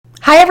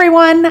Hi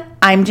everyone,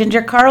 I'm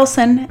Ginger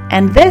Carlson,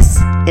 and this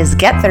is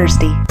Get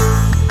Thirsty.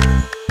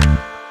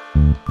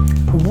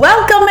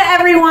 Welcome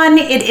everyone.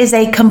 It is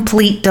a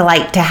complete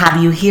delight to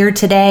have you here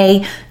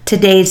today.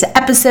 Today's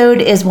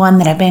episode is one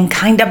that I've been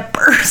kind of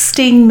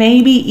bursting,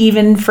 maybe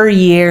even for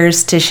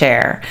years, to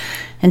share.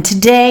 And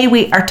today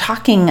we are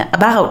talking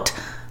about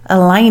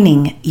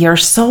aligning your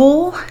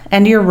soul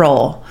and your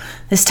role.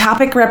 This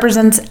topic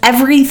represents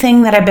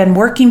everything that I've been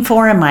working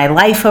for in my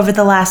life over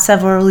the last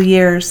several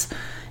years.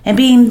 And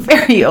being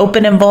very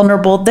open and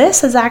vulnerable,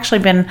 this has actually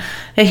been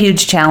a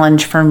huge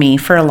challenge for me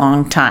for a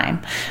long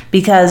time,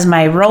 because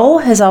my role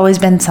has always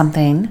been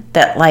something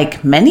that,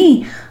 like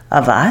many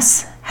of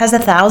us, has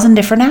 1,000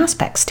 different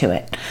aspects to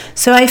it.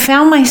 So I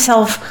found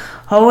myself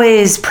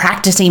always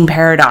practicing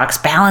paradox,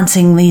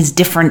 balancing these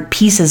different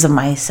pieces of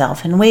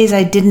myself in ways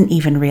I didn't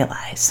even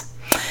realize.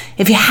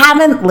 If you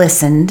haven't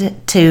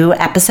listened to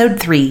episode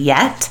 3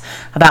 yet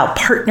about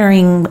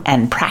partnering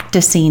and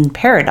practicing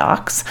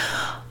paradox,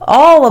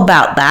 all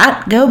about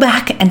that, go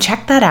back and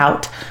check that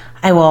out.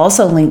 I will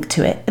also link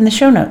to it in the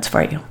show notes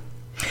for you.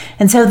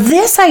 And so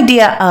this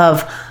idea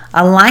of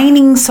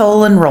aligning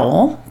soul and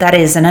role, that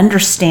is an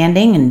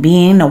understanding and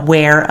being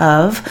aware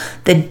of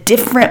the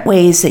different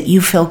ways that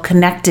you feel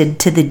connected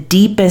to the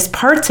deepest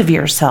parts of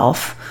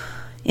yourself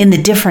in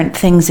the different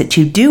things that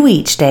you do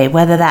each day,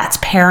 whether that's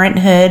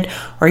parenthood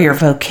or your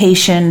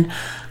vocation,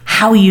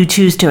 how you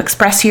choose to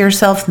express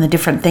yourself and the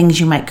different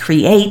things you might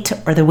create,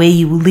 or the way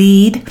you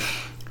lead,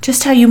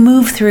 just how you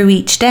move through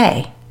each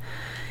day,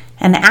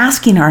 and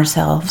asking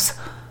ourselves,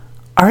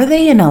 are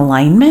they in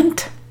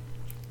alignment?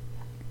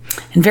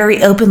 And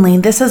very openly,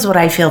 this is what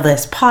I feel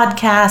this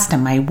podcast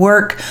and my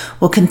work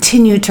will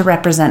continue to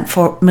represent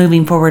for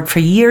moving forward for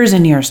years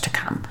and years to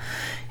come.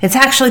 It's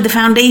actually the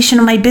foundation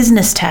of my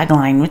business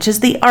tagline, which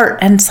is the art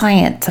and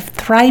science of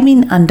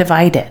thriving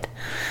undivided,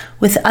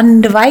 with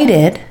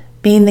undivided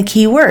being the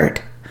key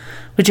word,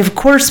 which of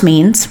course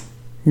means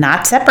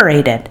not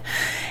separated.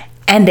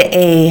 And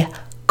a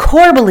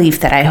core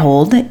belief that I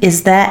hold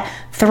is that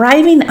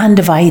thriving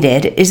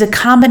undivided is a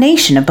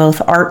combination of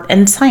both art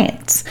and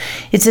science.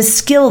 It's a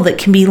skill that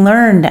can be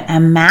learned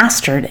and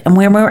mastered, and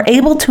when we're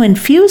able to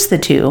infuse the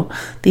two,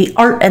 the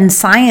art and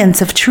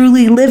science of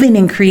truly living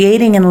and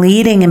creating and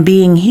leading and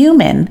being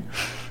human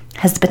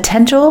has the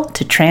potential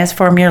to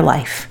transform your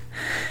life.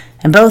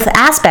 And both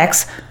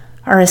aspects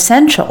are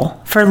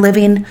essential for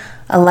living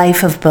a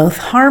life of both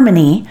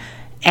harmony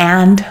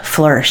and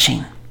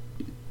flourishing.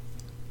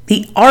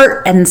 The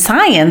art and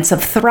science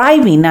of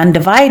thriving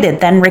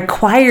undivided then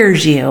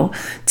requires you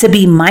to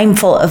be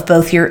mindful of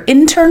both your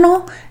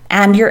internal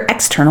and your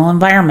external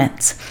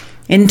environments.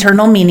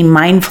 Internal meaning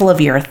mindful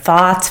of your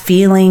thoughts,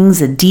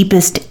 feelings, the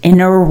deepest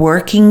inner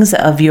workings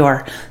of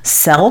your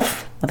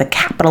self with a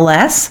capital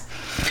S.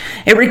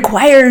 It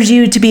requires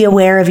you to be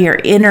aware of your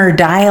inner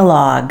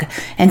dialogue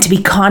and to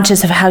be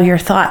conscious of how your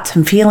thoughts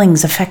and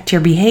feelings affect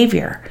your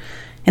behavior.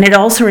 And it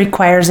also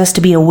requires us to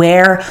be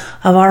aware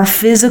of our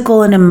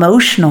physical and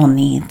emotional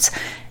needs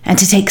and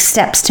to take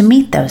steps to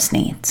meet those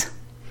needs.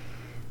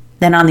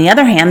 Then on the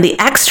other hand, the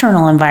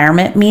external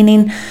environment,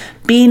 meaning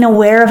being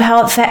aware of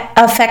how it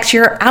affects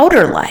your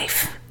outer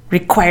life,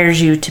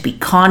 requires you to be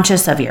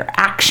conscious of your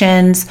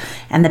actions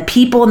and the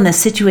people and the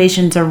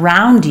situations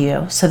around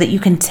you so that you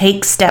can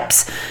take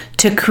steps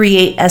to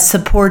create a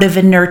supportive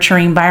and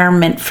nurturing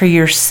environment for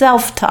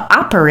yourself to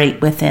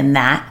operate within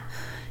that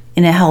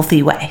in a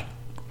healthy way.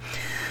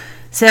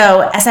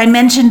 So, as I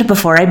mentioned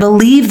before, I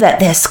believe that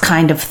this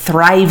kind of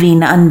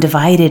thriving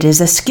undivided is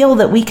a skill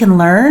that we can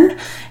learn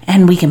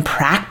and we can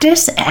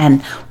practice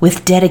and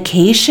with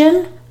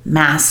dedication,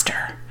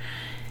 master.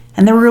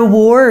 And the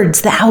rewards,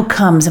 the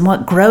outcomes, and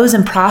what grows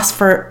and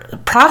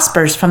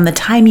prospers from the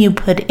time you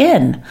put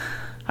in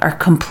are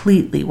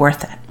completely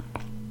worth it.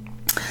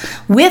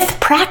 With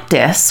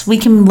practice, we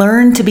can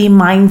learn to be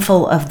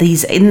mindful of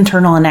these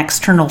internal and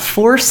external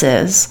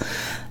forces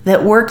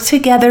that work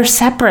together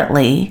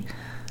separately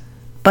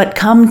but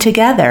come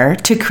together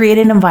to create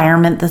an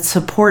environment that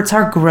supports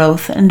our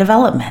growth and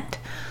development.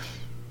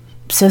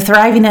 So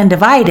thriving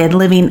undivided,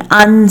 living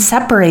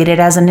unseparated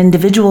as an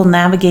individual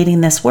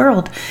navigating this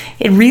world,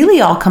 it really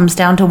all comes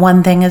down to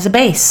one thing as a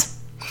base: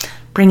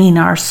 bringing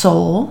our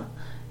soul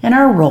and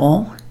our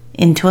role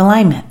into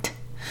alignment.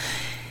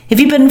 If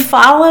you've been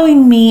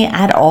following me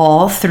at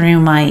all through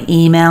my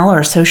email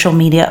or social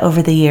media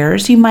over the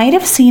years, you might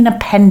have seen a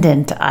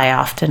pendant I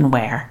often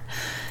wear.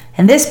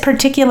 And this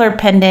particular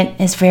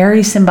pendant is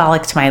very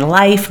symbolic to my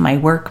life, my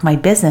work, my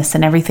business,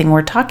 and everything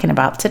we're talking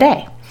about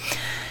today.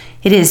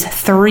 It is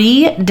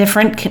 3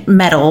 different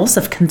metals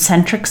of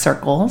concentric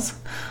circles,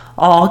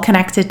 all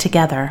connected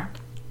together.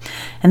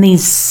 And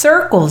these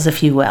circles,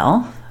 if you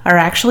will, are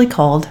actually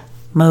called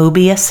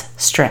Möbius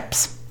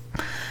strips.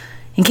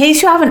 In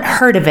case you haven't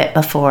heard of it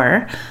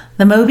before,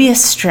 the Möbius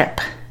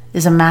strip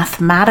is a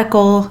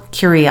mathematical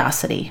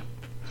curiosity.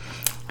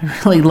 I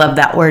really love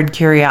that word,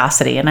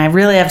 curiosity, and I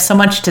really have so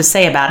much to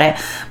say about it,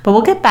 but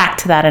we'll get back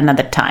to that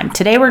another time.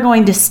 Today we're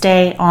going to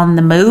stay on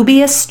the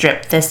Möbius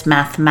strip, this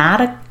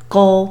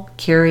mathematical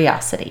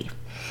curiosity.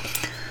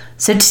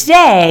 So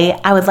today,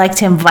 I would like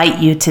to invite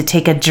you to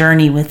take a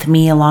journey with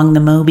me along the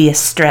Möbius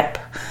strip.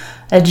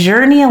 A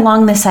journey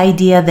along this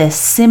idea, this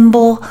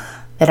symbol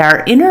that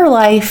our inner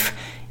life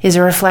is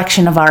a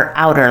reflection of our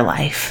outer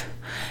life.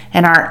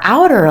 And our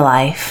outer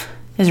life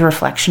is a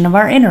reflection of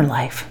our inner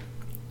life.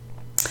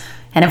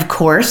 And of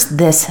course,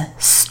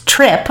 this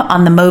trip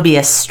on the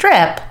Möbius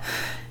strip,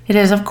 it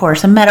is of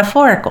course a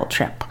metaphorical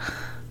trip,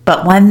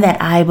 but one that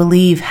I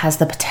believe has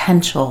the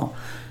potential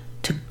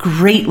to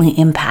greatly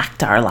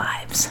impact our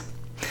lives.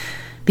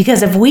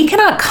 Because if we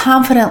cannot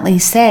confidently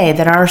say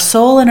that our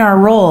soul and our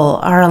role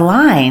are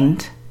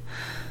aligned,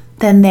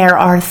 then there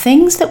are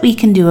things that we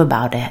can do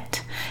about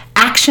it,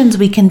 actions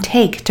we can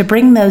take to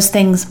bring those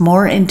things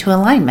more into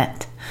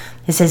alignment.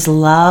 This is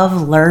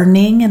love,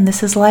 learning, and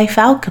this is life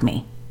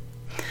alchemy.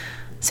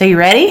 So you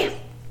ready?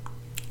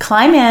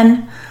 Climb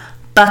in,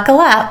 buckle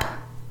up.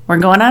 We're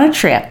going on a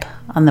trip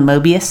on the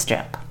Möbius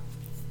strip.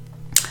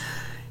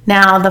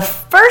 Now, the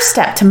first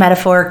step to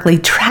metaphorically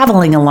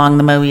traveling along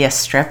the Möbius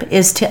strip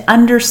is to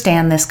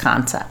understand this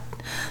concept.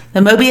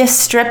 The Möbius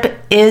strip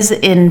is,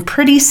 in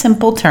pretty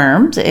simple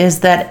terms,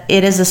 is that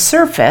it is a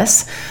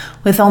surface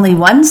with only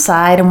one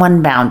side and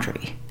one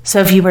boundary.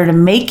 So if you were to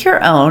make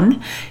your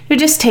own, you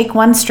just take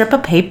one strip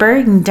of paper,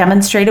 you can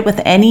demonstrate it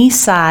with any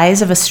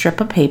size of a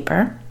strip of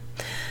paper,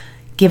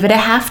 give it a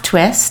half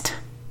twist,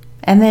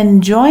 and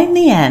then join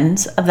the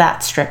ends of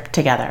that strip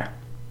together.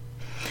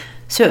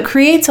 So it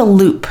creates a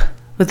loop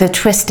with a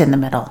twist in the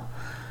middle.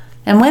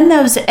 And when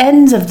those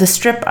ends of the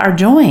strip are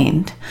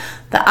joined,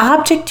 the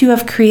object you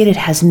have created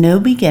has no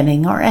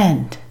beginning or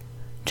end.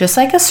 Just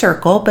like a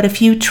circle, but if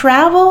you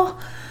travel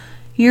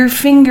your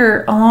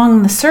finger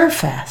along the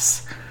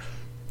surface,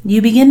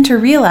 you begin to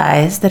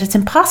realize that it's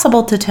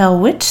impossible to tell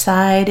which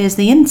side is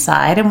the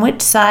inside and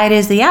which side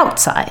is the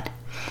outside.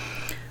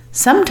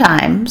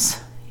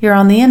 Sometimes you're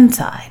on the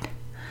inside,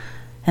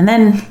 and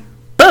then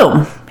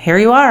boom, here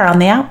you are on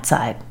the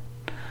outside.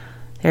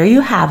 There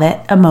you have it,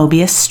 a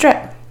Möbius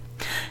strip.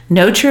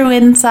 No true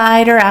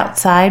inside or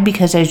outside,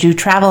 because as you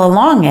travel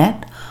along it,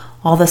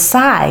 all the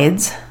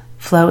sides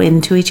flow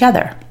into each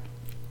other.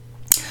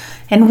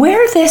 And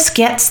where this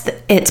gets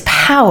its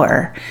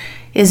power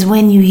is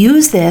when you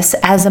use this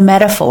as a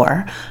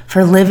metaphor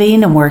for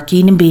living and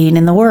working and being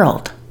in the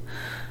world.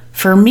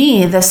 For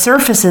me, the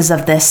surfaces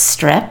of this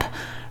strip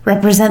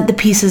represent the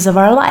pieces of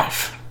our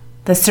life,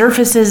 the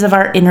surfaces of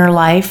our inner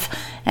life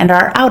and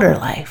our outer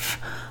life,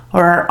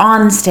 or our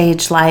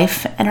onstage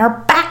life and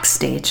our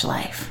backstage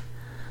life.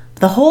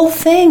 The whole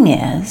thing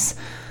is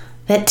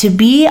that to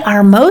be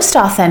our most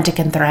authentic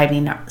and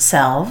thriving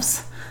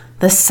selves,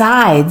 the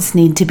sides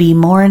need to be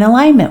more in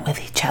alignment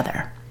with each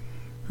other,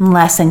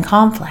 less in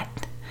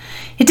conflict.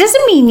 It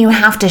doesn't mean you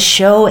have to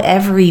show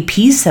every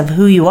piece of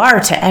who you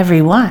are to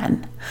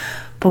everyone,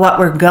 but what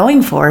we're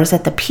going for is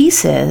that the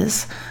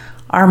pieces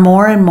are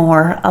more and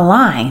more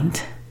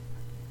aligned.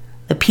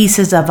 The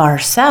pieces of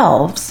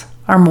ourselves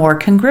are more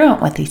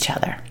congruent with each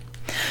other.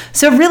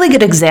 So a really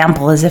good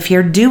example is if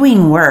you're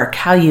doing work,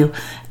 how you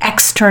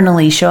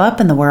externally show up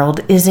in the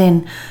world is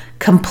in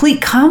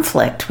complete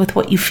conflict with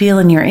what you feel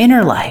in your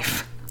inner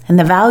life and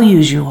the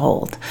values you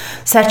hold,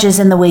 such as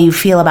in the way you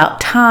feel about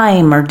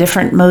time or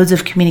different modes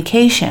of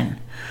communication.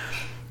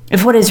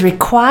 If what is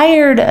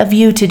required of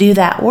you to do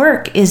that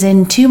work is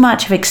in too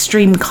much of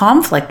extreme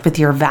conflict with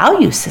your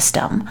value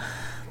system,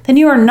 then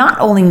you are not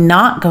only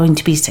not going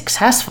to be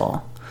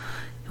successful,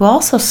 you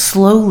also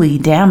slowly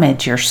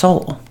damage your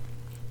soul.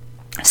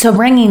 So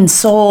bringing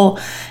soul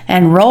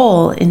and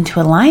role into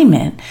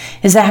alignment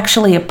is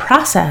actually a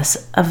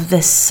process of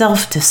this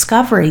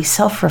self-discovery,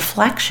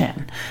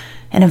 self-reflection,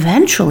 and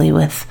eventually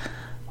with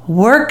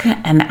work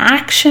and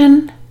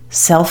action,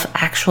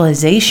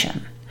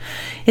 self-actualization.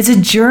 It's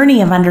a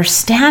journey of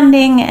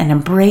understanding and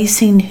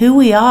embracing who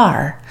we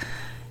are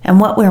and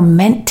what we're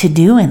meant to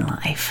do in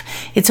life.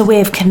 It's a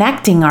way of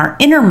connecting our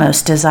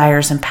innermost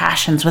desires and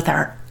passions with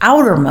our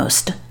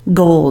outermost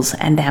goals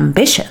and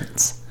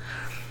ambitions.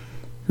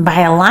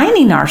 By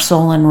aligning our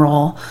soul and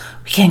role,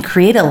 we can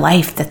create a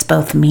life that's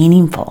both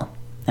meaningful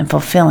and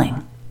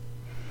fulfilling.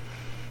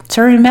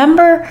 So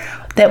remember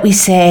that we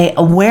say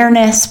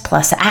awareness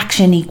plus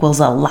action equals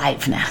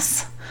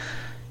aliveness.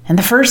 And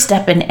the first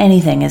step in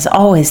anything is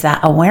always that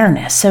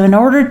awareness. So in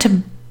order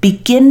to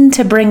begin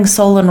to bring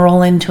soul and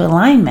role into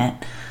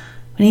alignment,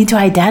 we need to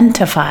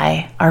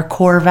identify our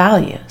core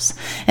values.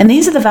 And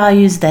these are the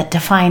values that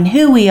define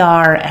who we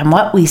are and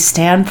what we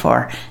stand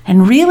for,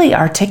 and really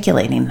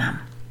articulating them.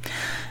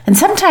 And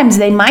sometimes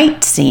they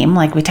might seem,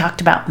 like we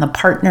talked about in the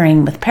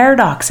Partnering with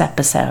Paradox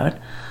episode,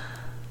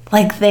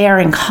 like they are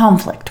in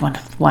conflict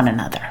with one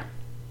another.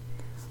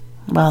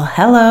 Well,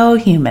 hello,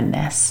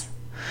 humanness.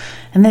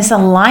 And this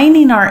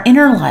aligning our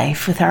inner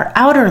life with our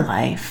outer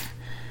life,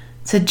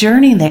 it's a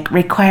journey that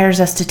requires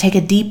us to take a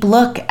deep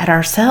look at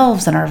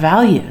ourselves and our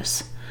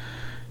values.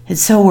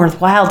 It's so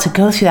worthwhile to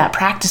go through that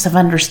practice of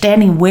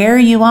understanding where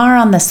you are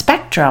on the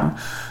spectrum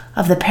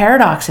of the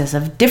paradoxes,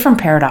 of different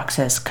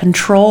paradoxes,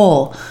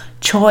 control,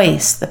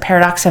 choice, the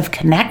paradox of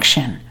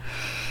connection.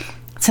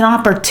 It's an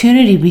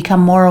opportunity to become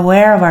more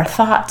aware of our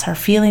thoughts, our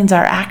feelings,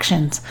 our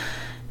actions,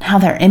 and how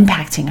they're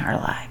impacting our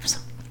lives.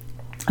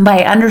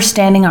 By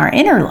understanding our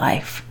inner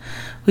life,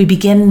 we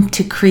begin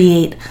to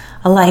create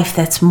a life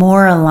that's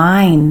more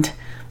aligned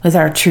with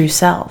our true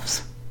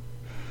selves.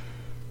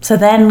 So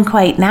then,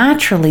 quite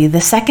naturally, the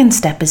second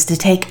step is to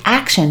take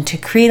action to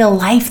create a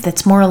life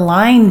that's more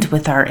aligned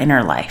with our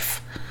inner life.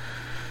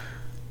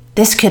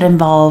 This could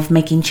involve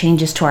making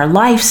changes to our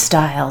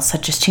lifestyle,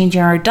 such as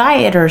changing our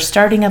diet or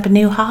starting up a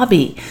new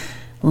hobby,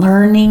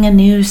 learning a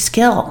new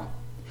skill.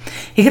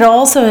 It could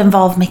also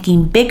involve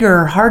making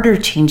bigger or harder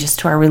changes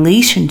to our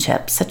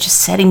relationships, such as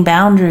setting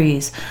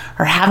boundaries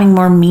or having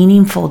more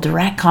meaningful,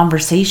 direct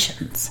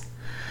conversations.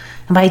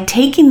 And by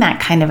taking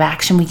that kind of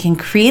action, we can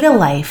create a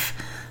life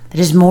that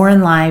is more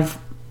in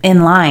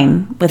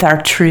line with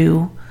our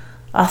true,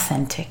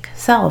 authentic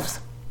selves.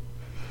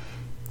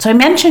 So I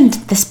mentioned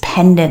this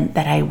pendant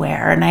that I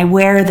wear, and I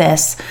wear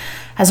this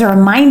as a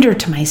reminder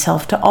to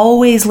myself to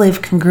always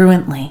live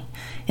congruently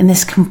in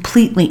this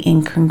completely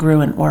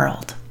incongruent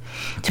world,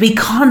 to be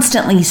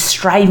constantly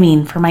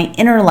striving for my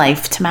inner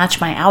life to match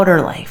my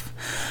outer life,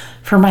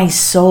 for my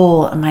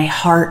soul and my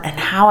heart and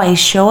how I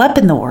show up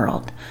in the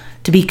world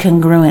to be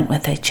congruent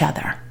with each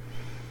other.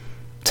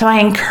 So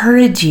I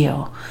encourage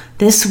you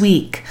this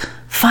week,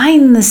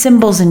 find the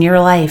symbols in your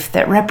life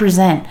that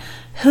represent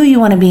who you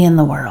want to be in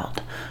the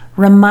world.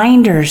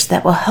 Reminders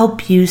that will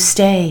help you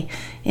stay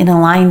in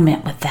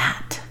alignment with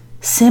that.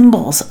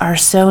 Symbols are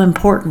so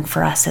important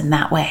for us in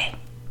that way.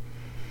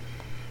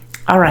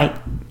 All right,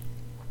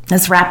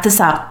 let's wrap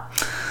this up.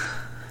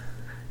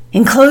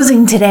 In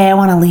closing today, I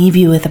want to leave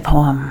you with a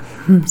poem.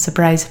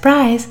 Surprise,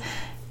 surprise.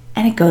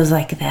 And it goes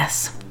like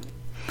this.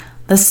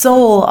 The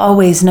soul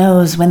always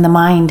knows when the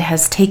mind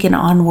has taken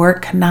on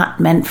work not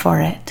meant for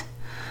it.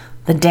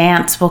 The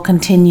dance will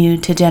continue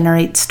to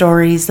generate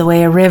stories the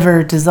way a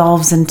river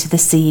dissolves into the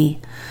sea.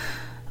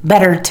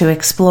 Better to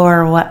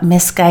explore what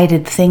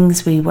misguided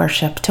things we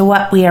worship, to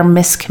what we are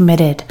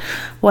miscommitted,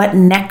 what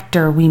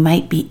nectar we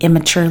might be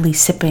immaturely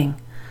sipping.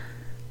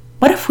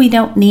 What if we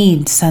don't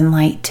need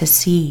sunlight to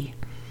see?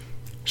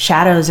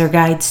 Shadows are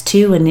guides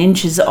too. An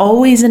inch is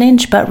always an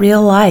inch, but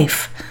real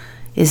life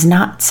is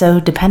not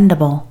so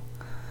dependable.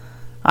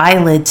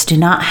 Eyelids do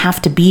not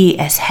have to be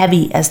as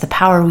heavy as the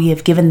power we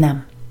have given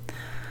them.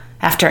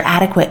 After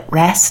adequate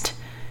rest,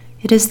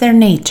 it is their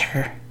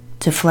nature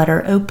to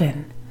flutter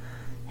open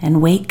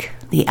and wake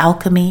the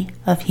alchemy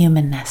of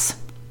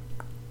humanness.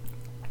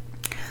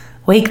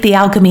 Wake the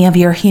alchemy of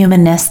your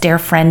humanness, dear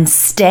friends.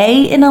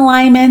 Stay in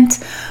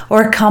alignment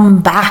or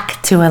come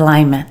back to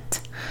alignment.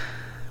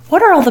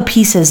 What are all the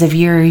pieces of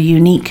your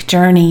unique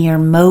journey, your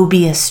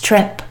Möbius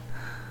trip?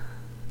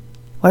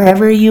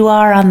 Wherever you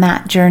are on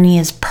that journey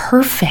is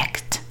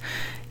perfect.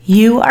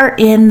 You are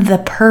in the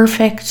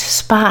perfect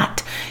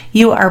spot.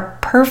 You are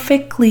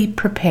perfectly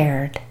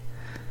prepared.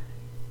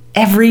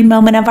 Every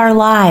moment of our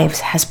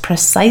lives has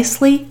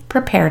precisely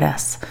prepared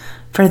us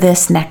for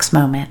this next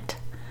moment.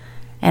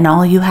 And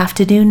all you have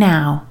to do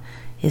now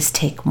is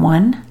take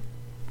one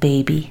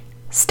baby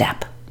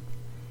step.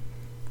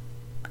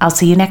 I'll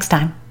see you next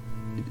time.